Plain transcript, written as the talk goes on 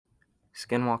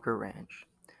Skinwalker Ranch.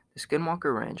 The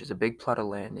Skinwalker Ranch is a big plot of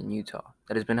land in Utah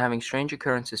that has been having strange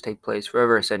occurrences take place for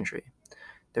over a century.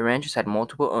 The ranch has had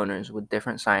multiple owners with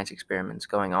different science experiments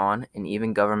going on and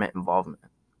even government involvement.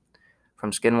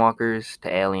 From skinwalkers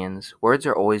to aliens, words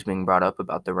are always being brought up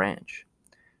about the ranch.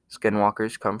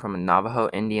 Skinwalkers come from a Navajo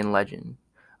Indian legend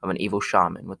of an evil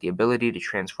shaman with the ability to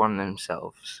transform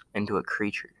themselves into a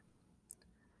creature.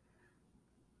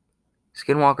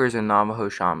 Skinwalkers are Navajo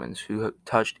shamans who have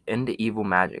touched into evil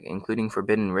magic, including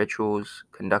forbidden rituals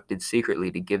conducted secretly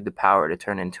to give the power to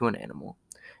turn into an animal,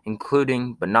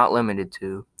 including, but not limited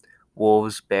to,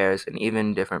 wolves, bears, and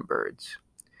even different birds.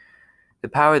 The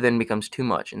power then becomes too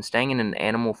much, and staying in an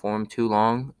animal form too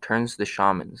long turns the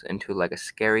shamans into like a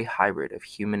scary hybrid of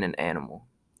human and animal.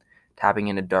 Tapping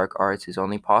into dark arts is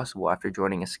only possible after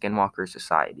joining a skinwalker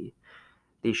society.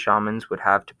 These shamans would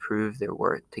have to prove their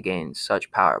worth to gain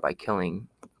such power by killing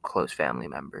a close family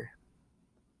member.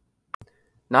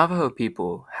 Navajo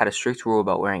people had a strict rule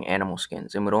about wearing animal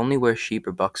skins and would only wear sheep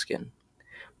or buckskin.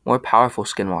 More powerful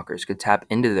skinwalkers could tap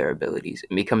into their abilities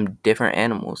and become different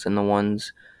animals than the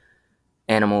ones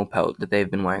animal pelt that they've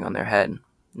been wearing on their head.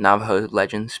 Navajo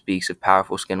legend speaks of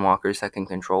powerful skinwalkers that can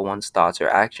control one's thoughts or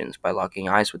actions by locking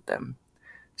eyes with them.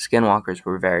 Skinwalkers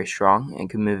were very strong and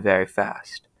could move very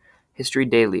fast. History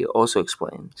Daily also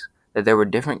explains that there were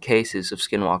different cases of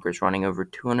skinwalkers running over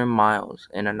 200 miles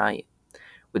in a night.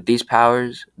 With these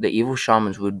powers, the evil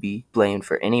shamans would be blamed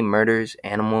for any murders,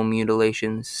 animal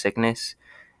mutilations, sickness,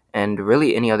 and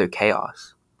really any other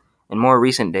chaos. In more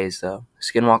recent days, though,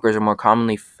 skinwalkers are more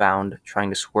commonly found trying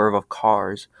to swerve off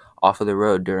cars off of the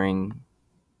road during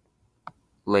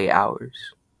late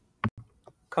hours.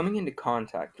 Coming into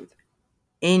contact with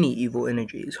any evil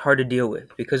energy is hard to deal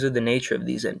with because of the nature of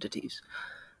these entities.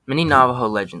 Many Navajo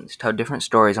legends tell different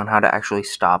stories on how to actually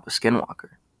stop a skinwalker.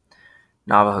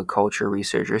 Navajo culture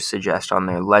researchers suggest on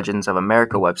their Legends of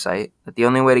America website that the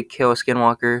only way to kill a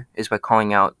skinwalker is by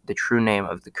calling out the true name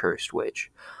of the cursed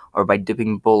witch, or by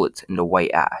dipping bullets into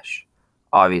white ash.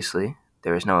 Obviously,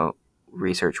 there is no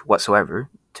research whatsoever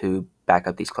to back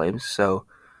up these claims, so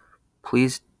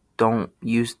please don't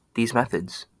use these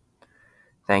methods.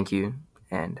 Thank you,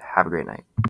 and have a great night.